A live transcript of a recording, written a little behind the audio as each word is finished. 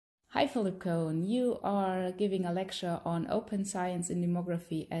Hi, Philip Cohen. You are giving a lecture on open science in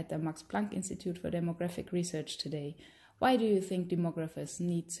demography at the Max Planck Institute for Demographic Research today. Why do you think demographers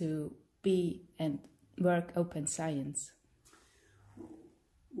need to be and work open science?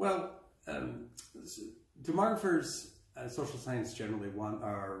 Well, demographers, social science generally want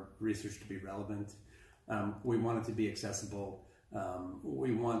our research to be relevant. We want it to be accessible.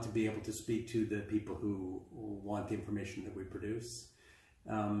 We want to be able to speak to the people who want the information that we produce.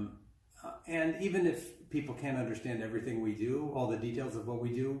 And even if people can't understand everything we do, all the details of what we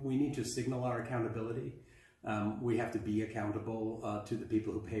do, we need to signal our accountability. We have to be accountable to the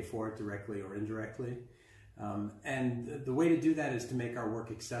people who pay for it directly or indirectly. And the way to do that is to make our work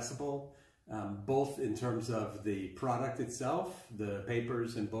accessible, both in terms of the product itself, the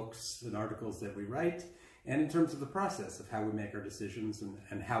papers and books and articles that we write, and in terms of the process of how we make our decisions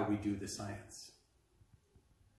and how we do the science.